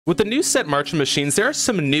With the new set Marching Machines, there are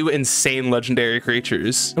some new insane legendary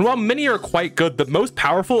creatures. And while many are quite good, the most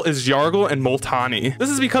powerful is Yargle and Multani. This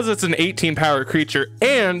is because it's an 18 power creature.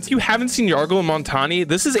 And if you haven't seen Yargle and Multani,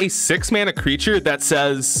 this is a 6-mana creature that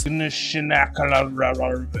says... But it's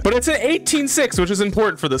an 18-6, which is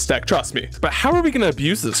important for this deck, trust me. But how are we going to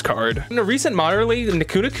abuse this card? In a recent Modern League,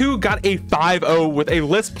 Nikuniku got a 5-0 with a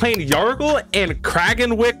list playing Yargle and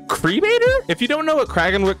Kragenwick Cremator? If you don't know what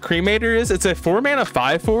Kragenwick Cremator is, it's a 4-mana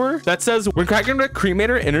 5/4 that says when Kragenwick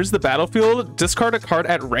Cremator enters the battlefield, discard a card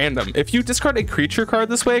at random. If you discard a creature card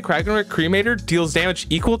this way, Kragenwick Cremator deals damage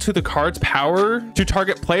equal to the card's power to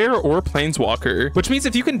target player or planeswalker, which means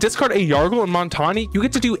if you can discard a Yargle and Multani, you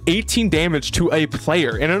get to do 18 damage to a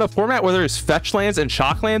player. And in a format where there's fetch lands and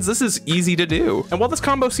shock lands, this is easy to do. And while this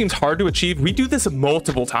combo seems hard to achieve, we do this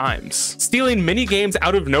multiple times, stealing many games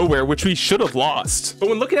out of nowhere, which we should have lost. But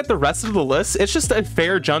when looking at the rest of the list, it's just a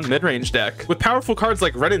fair Jund mid-range deck with powerful cards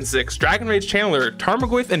like Red and Zix, Dragon Rage Channeler,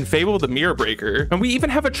 Tarmogoyf, and Fable the Mirror Breaker. And we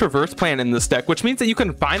even have a Traverse plan in this deck, which means that you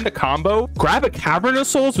can find the combo, grab a Cavern of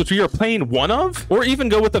Souls, which we are playing one of, or even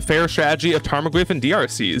go with the fair strategy of Tarmogoyf and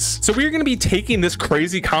DRCs. So we are going to be taking this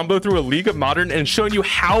crazy combo through a League of Modern and showing you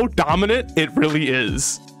how dominant it really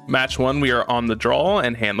is. Match 1, we are on the draw,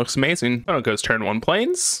 and hand looks amazing. Opponent goes turn 1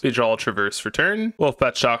 plains. We draw a Traverse for turn. We'll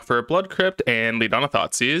fetch shock for a Blood Crypt and lead on a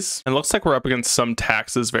Thoughtseize. And looks like we're up against some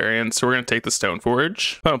Taxes variant, so we're going to take the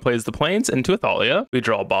Stoneforge. Opponent plays the plains into a Thalia. We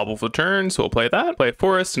draw a Bauble for turn, so we'll play that. Play a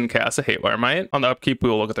Forest and cast a Hatewire Might. On the upkeep, we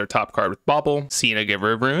will look at their top card with Bauble, seeing a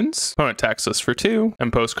Giver of Runes. Opponent attacks us for 2,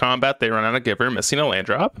 and post-combat, they run out of Giver, missing a land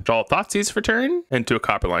drop. Draw a Thoughtseize for turn into a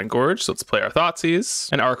Copperline Gorge, so let's play our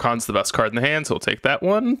Thoughtseize. And Archon's the best card in the hand, so we'll take that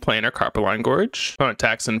one. Playing our Copperline Gorge. Opponent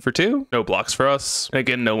attacks in for 2. No blocks for us. And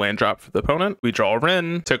again, no land drop for the opponent. We draw a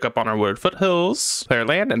Wrenn, took up on our Wooded Foothills, play our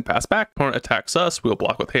land, and pass back. Opponent attacks us. We'll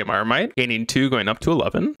block with Haymire Might, gaining 2, going up to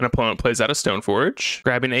 11. An opponent plays out a Stoneforge,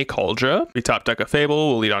 grabbing a Kaldra. We top deck a Fable.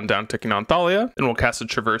 We'll lead on down, ticking on Thalia. Then we'll cast a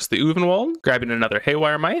Traverse the Uvenwald, grabbing another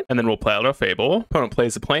Haywire Might, and then we'll play out a Fable. Opponent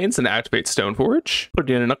plays the plains and activates Stoneforge, put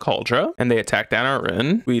it in a Kaldra, and they attack down our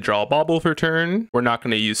Wrenn. We draw a Bauble for turn. We're not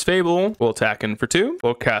going to use Fable. We'll attack in for 2.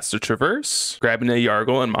 We'll cast a Traverse, grabbing a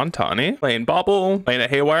Yargle and Multani, playing Bauble, playing a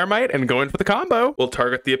Haywire Might, and going for the combo. We'll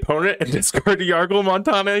target the opponent and discard a Yargle and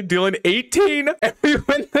Multani, dealing 18, and we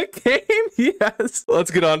win the game. Yes.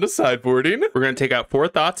 Let's get on to sideboarding. We're going to take out 4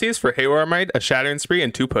 Thoughtseize for Haywire Might, a Shattering Spree,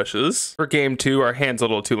 and 2 pushes. For game 2, our hand's a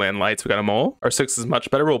little 2-land lights. We got a Mole. Our 6 is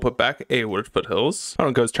much better. We'll put back a Wooded Foothills.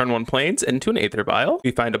 Opponent goes turn 1 plains into an Aether Vial.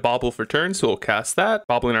 We find a Bauble for turn, so we'll cast that,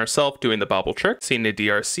 bobbling ourselves, doing the Bauble trick, seeing a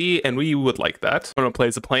DRC, and we would like that. Opponent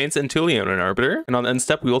plays the plains into Leonin Arbiter, and on the end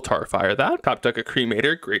step, we will Tarfire that. Top deck a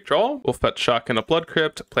Cremator, great draw. We'll fetch shock in a Blood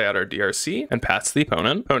Crypt, play out our DRC, and pass to the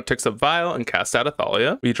opponent. Opponent takes a Vial and cast out a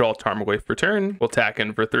Thalia. We draw Tarmogoyf for turn. We'll tack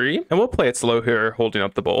in for 3, and we'll play it slow here, holding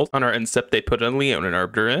up the bolt. On our end step, they put a Leonin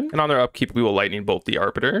Arbiter in, and on their upkeep, we will Lightning Bolt the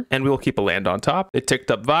Arbiter, and we will keep a land on top. They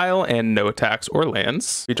ticked up Vial and no attacks or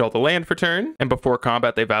lands. We draw the land for turn, and before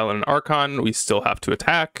combat, they Vial an Archon. We still have to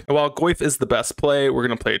attack. And while Goyf is the best play, we're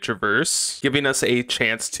going to play a Traverse, giving us a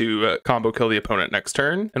chance to combo kill the opponent next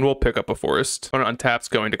turn, and we'll pick up a Forest. Opponent untaps,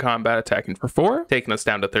 going to combat, attacking for 4, taking us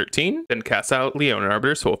down to 13, then cast out Leonin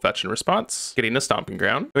Arbiter, so we'll fetch in response, getting a Stomping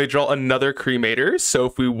Ground. We draw another Cremator, so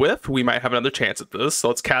if we whiff, we might have another chance at this. So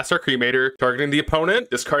let's cast our Cremator, targeting the opponent,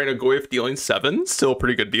 discarding a Goyf, dealing 7, still a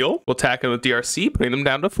pretty good deal. We'll attack in with DRC, putting them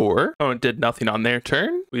down to 4. Opponent did nothing on their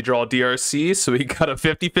turn. We draw DRC, so we got a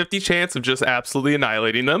 50-50 chance of just absolutely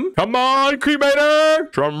annihilating them. Come on,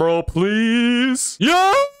 Cremator! Drum roll, please.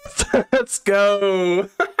 Yes! Let's go.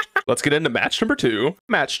 Let's get into match number 2.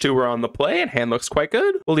 Match 2, we're on the play, and hand looks quite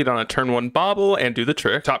good. We'll lead on a turn 1 Bauble and do the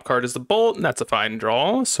trick. Top card is the Bolt, and that's a fine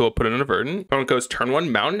draw, so we'll put in a Verdant. Opponent goes turn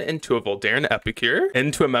 1 Mountain into a Voldaren Epicure,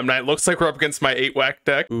 into a Memnite. Looks like we're up against my 8-whack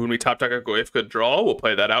deck. Ooh, when we top deck a Goyf, good draw. We'll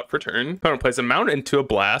play that out for turn. Opponent plays a Mountain into a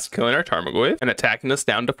Blast, killing our Tarmogoyf, and attacking us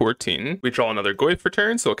down to 14. We draw another Goyf for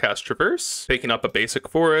turn, so we'll cast Traverse, picking up a basic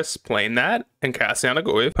Forest, playing that, and casting out a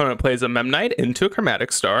Goyf. Opponent plays a Memnite into a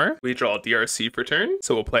Chromatic Star. We draw a DRC for turn,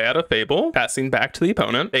 so we'll play out a Fable, passing back to the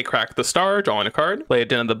opponent. They crack the star, drawing a card, play a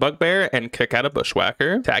Den of the Bugbear, and kick out a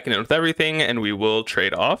Bushwhacker, attacking it with everything, and we will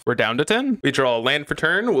trade off. We're down to 10. We draw a land for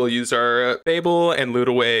turn. We'll use our Fable and loot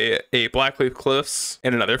away a Blackleaf Cliffs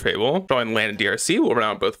and another Fable. Drawing land and DRC, we'll run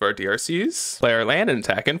out both of our DRCs, play our land, and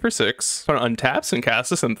attack in for 6. Opponent untaps and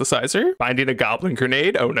casts a Synthesizer, finding a Goblin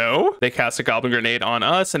Grenade. Oh no. They cast a Goblin Grenade on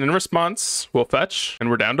us, and in response, We'll fetch, and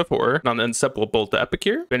we're down to 4. And on the end step, we'll bolt the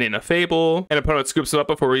Epicure, binning a Fable, and opponent scoops them up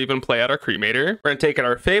before we even play out our Cremator. We're gonna take out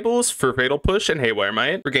our Fables for Fatal Push and Haywire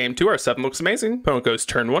Might. For game 2, our 7 looks amazing. Opponent goes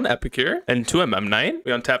turn 1 Epicure into a Mem Knight.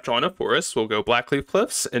 We untap drawing a Forest. We'll go Blackleaf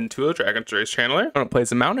Cliffs into a Dragon's Race Channeler. Opponent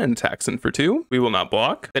plays a Mountain and attacks in for 2. We will not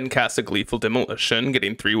block. Then cast a Gleeful Demolition,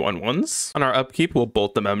 getting 3/1/1s. On our upkeep, we'll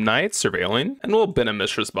bolt the Mem Knight, surveilling, and we'll bin a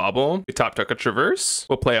Mishra's Bauble. We top deck a Traverse.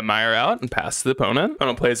 We'll play a Mire out and pass to the opponent.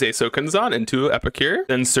 Opponent plays a Sokunzan into Epicure,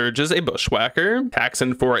 then surges a Bushwhacker, attacks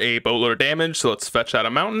in for a boatload of damage, so let's fetch out a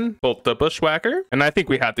Mountain, bolt the Bushwhacker, and I think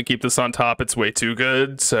we have to keep this on top. It's way too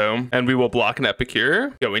good, and we will block an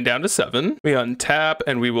Epicure, going down to 7. We untap,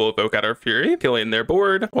 and we will evoke out our Fury, killing their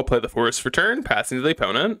board. We'll play the Forest for turn, passing to the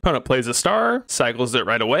opponent. Opponent plays a Star, cycles it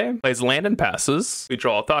right away, plays land and passes. We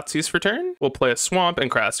draw a Thoughtseize for turn. We'll play a Swamp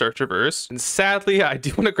and cast our Traverse. And sadly, I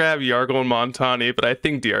do want to grab Yargle and Montani, but I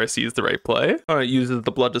think DRC is the right play. Opponent uses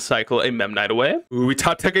the blood to cycle a Mem Knight away. Ooh, we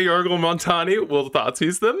top deck a Yargle and Montani. We'll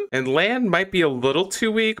Thoughtseize them. And land might be a little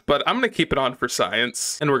too weak, but I'm going to keep it on for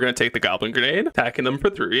science. And we're going to take the Goblin Grenade, attacking them for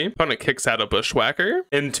 3. Opponent kicks out a Bushwhacker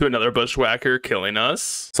into another Bushwhacker, killing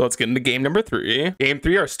us. So let's get into game number 3. Game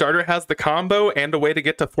 3, our starter has the combo and a way to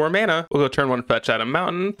get to 4 mana. We'll go turn 1 fetch out a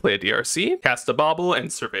Mountain, play a DRC, cast a Bauble and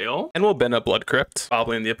Surveil, and we'll bin a Blood Crypt,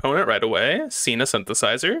 bobbling the opponent right away. Scene a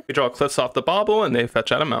Synthesizer. We draw Cliffs off the Bauble and they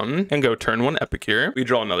fetch out a Mountain and go turn 1 Epicure. We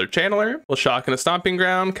draw another Channeler. We'll shock in a Stomping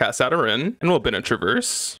Ground, cast out a Rin, and we'll bin a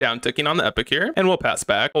Traverse, down ticking on the Epicure, and we'll pass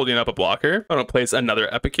back, holding up a blocker. Opponent plays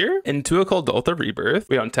another Epicure into a Kuldotha Rebirth.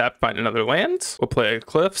 We untap, find another land. We'll play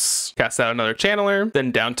Cliffs, cast out another Channeler,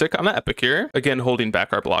 then down tick on the Epicure, again holding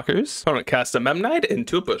back our blockers. Opponent casts a Mem Knight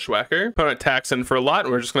into a Bushwhacker. Opponent attacks in for a lot,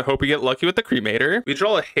 and we're just going to hope we get lucky with the Cremator. We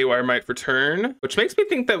draw a Haywire Might for turn, which makes me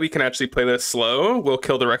think that we can actually play this slow. We'll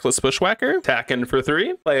kill the Reckless Bushwhacker, attack in for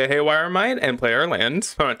 3, play a Haywire Might, and play our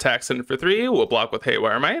land. Opponent attacks in for 3, we'll block with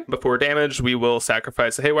Haywire Might. Before damage, we will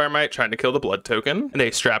sacrifice a Haywire Might, trying to kill the blood token, and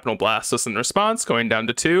a Shrapnel blast us in response, going down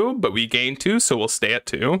to 2, but we gain 2, so we'll stay at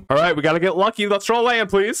 2. All right, we got to get lucky. Let's draw land,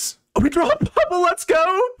 please. We draw a Bauble, let's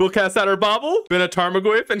go! We'll cast out our Bauble, bin a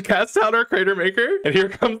Tarmogoyf, and cast out our Crater Maker. And here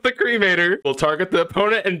comes the Cremator. We'll target the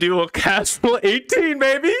opponent and do a Castle 18,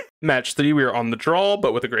 baby! Match 3, we are on the draw,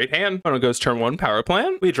 but with a great hand. Opponent goes turn 1, Power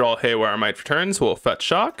Plant. We draw Haywire Might for turn, so we'll fetch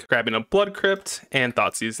Shock, grabbing a Blood Crypt, and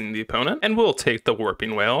Thoughtseizing the opponent. And we'll take the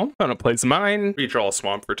Warping Whale. Opponent plays Mine, redraw a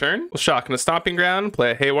Swamp for turn. We'll shock in a Stomping Ground,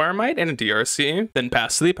 play a Haywire Might and a DRC, then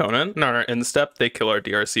pass to the opponent. And on our end step, they kill our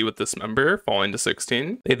DRC with Dismember, falling to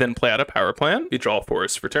 16. They then play out a Power Plant. We draw a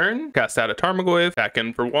Forest for turn, cast out a Tarmogoyf, back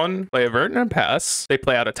in for 1, play a Vert and a pass. They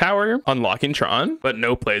play out a Tower, unlocking Tron, but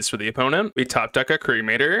no plays for the opponent. We top deck a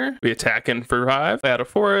Cremator. We attack in for 5, play out a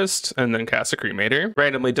Forest, and then cast a Cremator.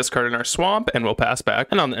 Randomly discarding our Swamp, and we'll pass back.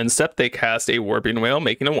 And on the end step, they cast a Warping Whale,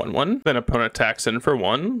 making a 1/1. Then opponent attacks in for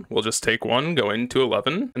 1. We'll just take 1, going to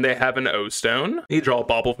 11. And they have an O-Stone. We draw a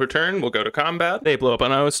Bauble for turn. We'll go to combat. They blow up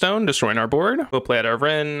an O-Stone, destroying our board. We'll play out our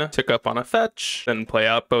Rin, tick up on a fetch, then play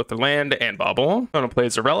out both the land and Bauble. Opponent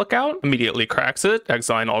plays a Relic out, immediately cracks it,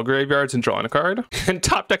 exiling all graveyards and drawing a card. And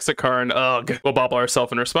top decks a Karn. Ugh. We'll Bauble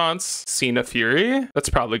ourselves in response. Scene a Fury. That's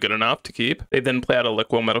probably good enough to keep. They then play out a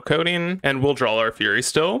Liquid Metal Coating, and we'll draw our Fury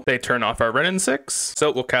still. They turn off our Ren in 6,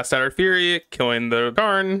 so we'll cast out our Fury, killing the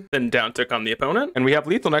Karn, then down tick on the opponent. And we have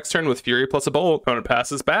lethal next turn with Fury plus a Bolt. Opponent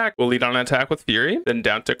passes back. We'll lead on an attack with Fury, then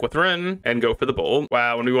down tick with Ren, and go for the Bolt.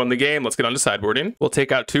 Wow, when we won the game, let's get on to sideboarding. We'll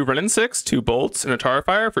take out 2 Ren in 6, 2 Bolts, and a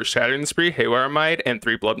Tarfire for Shattering Spree, Haywire Might, and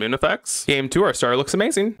 3 Blood Moon effects. Game 2, our star looks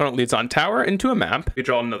amazing. Opponent leads on Tower into a map. We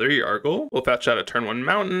draw another Yargle. We'll fetch out a turn 1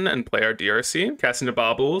 Mountain and play our DRC. Casting a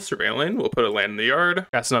Bauble, surveilling. We'll put a land in the yard.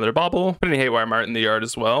 Cast another Bauble, put a Haywire Might in the yard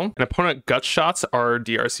as well. An opponent gut shots our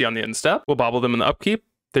DRC on the end step. We'll Bauble them in the upkeep.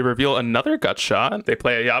 They reveal another gut shot. They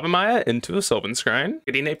play a Yavimaya into a Sylvan Scrying,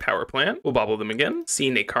 getting a Power Plant. We'll Bauble them again,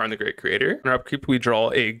 seeing a Karn the Great Creator. On our upkeep, we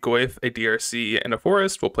draw a Goyf, a DRC, and a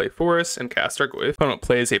Forest. We'll play Forest and cast our Goyf. Opponent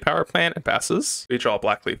plays a Power Plant and passes. We draw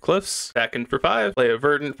Blackleaf Cliffs, back in for 5, play a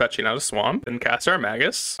Verdant, fetching out a Swamp, then cast our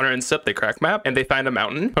Magus. On our end step, they crack map, and they find a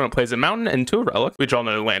Mountain. Opponent plays a Mountain into a Relic. We draw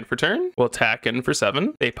another land for turn. We'll attack in for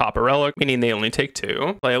 7. They pop a Relic, meaning they only take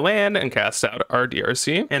 2. Play a land and cast out our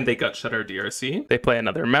DRC, and they gut shut our DRC. They play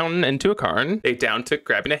another Mountain into a Karn. They down tick,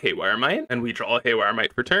 grabbing a Haywire Might, and we draw a Haywire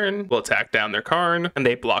Might for turn. We'll attack down their Karn, and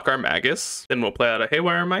they block our Magus. Then we'll play out a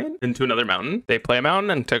Haywire Might into another Mountain. They play a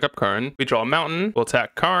Mountain and tick up Karn. We draw a Mountain. We'll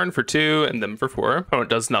attack Karn for 2 and them for 4.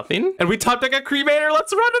 Opponent does nothing. And we top deck a Cremator.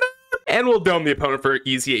 Let's run it out! And we'll dome the opponent for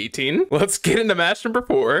easy 18. Let's get into match number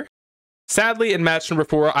 4. Sadly, in match number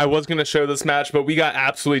 4, I was going to show this match, but we got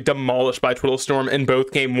absolutely demolished by Twiddlestorm in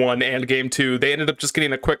both game 1 and game 2. They ended up just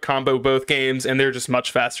getting a quick combo both games, and they're just much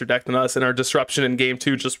faster deck than us, and our disruption in game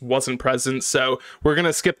 2 just wasn't present. So we're going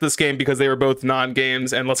to skip this game because they were both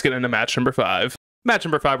non-games, and let's get into match number 5. Match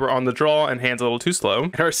number 5, we're on the draw, and hand's a little too slow.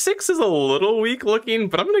 And our 6 is a little weak looking,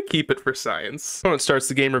 but I'm going to keep it for science. Opponent starts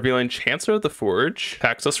the game revealing Chancellor of the Forge,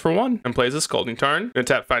 attacks us for 1, and plays a Scalding Tarn. Gonna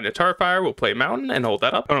tap Find a Tarfire, we'll play Mountain, and hold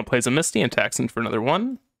that up. Opponent plays a Misty, and attacks in for another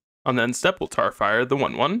 1. On the end step, we'll Tarfire the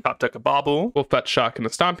 1/1. Top deck a Bobble. We'll fetch Shock in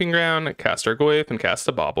the Stomping Ground, cast our Goyf, and cast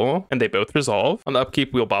a Bobble. And they both resolve. On the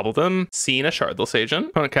upkeep, we'll Bobble them, seeing a Shardless Agent.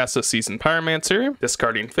 Opponent casts a Seasoned Pyromancer,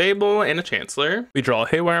 discarding Fable and a Chancellor. We draw a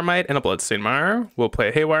Haywire Mite and a Bloodstained Mire. We'll play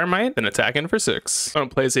a Haywire Mite, then attack in for 6.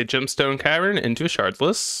 Opponent plays a Gemstone Cavern into a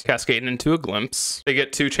Shardless, cascading into a Glimpse. They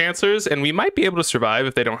get 2 Chancellors, and we might be able to survive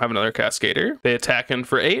if they don't have another Cascader. They attack in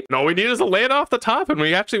for 8, and all we need is a land off the top, and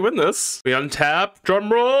we actually win this. We untap,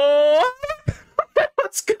 drumroll!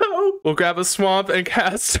 Let's go. We'll grab a Swamp and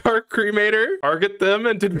cast our Cremator. Target them,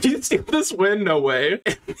 and did we steal this win? No way.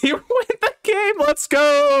 We win the game. Let's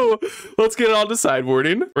go. Let's get it on to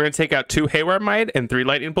sideboarding. We're going to take out 2 Haywire Mite and 3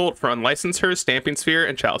 Lightning Bolt for Unlicensed Her, Stamping Sphere,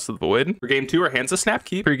 and Chalice of the Void. For game 2, our hands a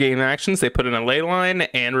Snapkeep. For game actions, they put in a Leyline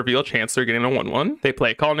and reveal Chancellor, getting a 1/1. They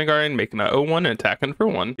play Calling Guardian, making a 0/1 and attacking for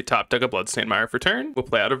 1. We top deck a Bloodstained Mire for turn. We'll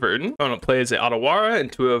play out a Verdant. Opponent plays a Otawara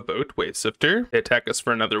into a Vote Wave Sifter. They attack us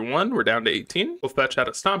for another 1. We're down to 18. We'll fetch out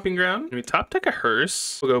a Stomping Ground. And we top deck a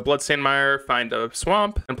Hearse. We'll go Bloodstained Mire, find a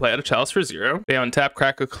Swamp, and play out a Chalice for 0. They untap,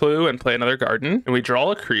 crack a Clue, and play another Garden. And we draw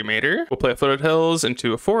a Cremator. We'll play a Flooded Hills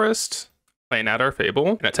into a Forest, playing out our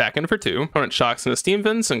Fable, and attacking for 2. Opponent shocks into Steam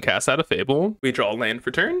Vents and casts out a Fable. We draw a land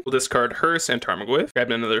for turn. We'll discard Hearse and Tarmogoyf,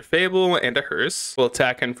 grab another Fable and a Hearse. We'll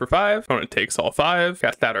attack in for 5. Opponent takes all 5,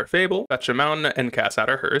 cast out our Fable, fetch a Mountain, and cast out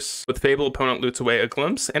our Hearse. With Fable, opponent loots away a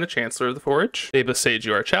Glimpse and a Chancellor of the Forge. They besage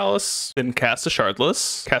you our Chalice, then cast a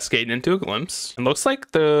Shardless, cascade into a Glimpse. And looks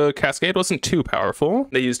like the Cascade wasn't too powerful.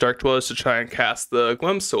 They use Dark Dwellers to try and cast the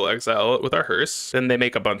Glimpse, so we'll exile it with our Hearse. Then they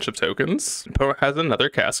make a bunch of tokens. Opponent has another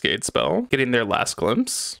Cascade spell, getting their last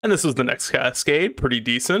Glimpse. And this was the next Cascade, pretty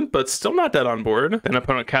decent, but still not dead on board. Then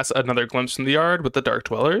opponent casts another Glimpse from the yard with the Dark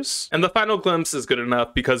Dwellers. And the final Glimpse is good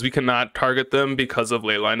enough because we cannot target them because of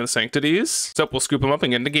Leyline of Sanctities. So we'll scoop them up and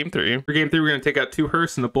get into game 3. For game 3, we're going to take out 2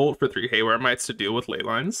 Hearse and a Bolt for 3 Haywire Mites to deal with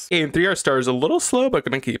Leylines. Game 3, our star is a little slow, but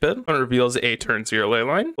going to keep it. Opponent reveals a turn 0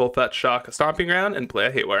 Leyline. We'll fetch Shock a Stomping Ground and play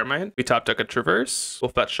a Haywire Mite. We top deck a Traverse. We'll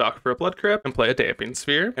fetch Shock for a Blood Crypt and play a Damping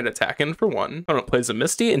Sphere and attack in for 1. Opponent plays a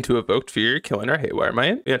Misty into Evoked Fear, killing our Haywire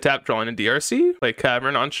Mite. We tap, drawing a DRC, play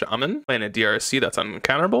Cavern on Shaman, playing a DRC that's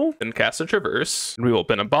uncounterable, then cast a Traverse, and we will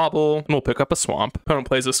bin a Bobble, and we'll pick up a Swamp. Opponent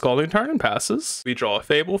plays a Scalding Tarn and passes. We draw a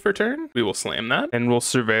Fable for turn, we will slam that, and we'll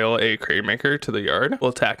surveil a Cravemaker to the yard.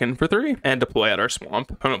 We'll attack in for 3, and deploy at our Swamp.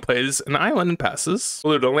 Opponent plays an Island and passes.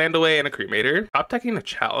 We'll loot a Land Away and a Cremator, top decking a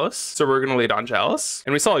Chalice, so we're going to lead on Chalice.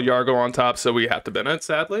 And we saw a Yargo on top, so we have to bin it,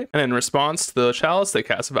 sadly. And in response to the Chalice, they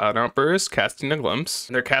cast a Violent Outburst, casting a Glimpse.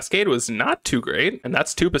 And their Cascade was not too great, and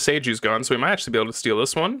that's 2 Pasaju's gone, so we might actually be able to steal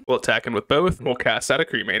this one. We'll attack in with both, and we'll cast out a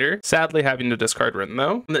Cremator. Sadly, having to discard Rin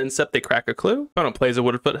though. On the incept, they crack a Clue. Opponent plays a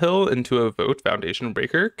Wooded Foothill into a Vote Foundation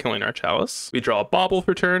Breaker, killing our Chalice. We draw a Bobble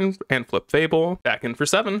for turn and flip Fable. Back in for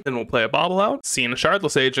 7. Then we'll play a Bobble out, seeing a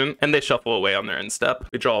Shardless Agent, and they shuffle away on their end step.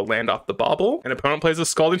 We draw a land off the Bobble, and opponent plays a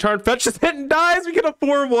Scalding Tarn, fetches it, and dies. We get a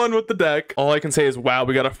 4/1 with the deck. All I can say is, wow,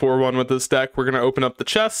 we got a 4/1 with this deck. We're gonna open up the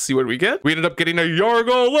chest, see what we get. We ended up getting a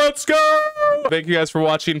Yargo. Let's go! Thank you guys for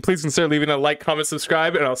watching. Please consider leaving a like, comment,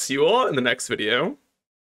 subscribe, and I'll see you all in the next video.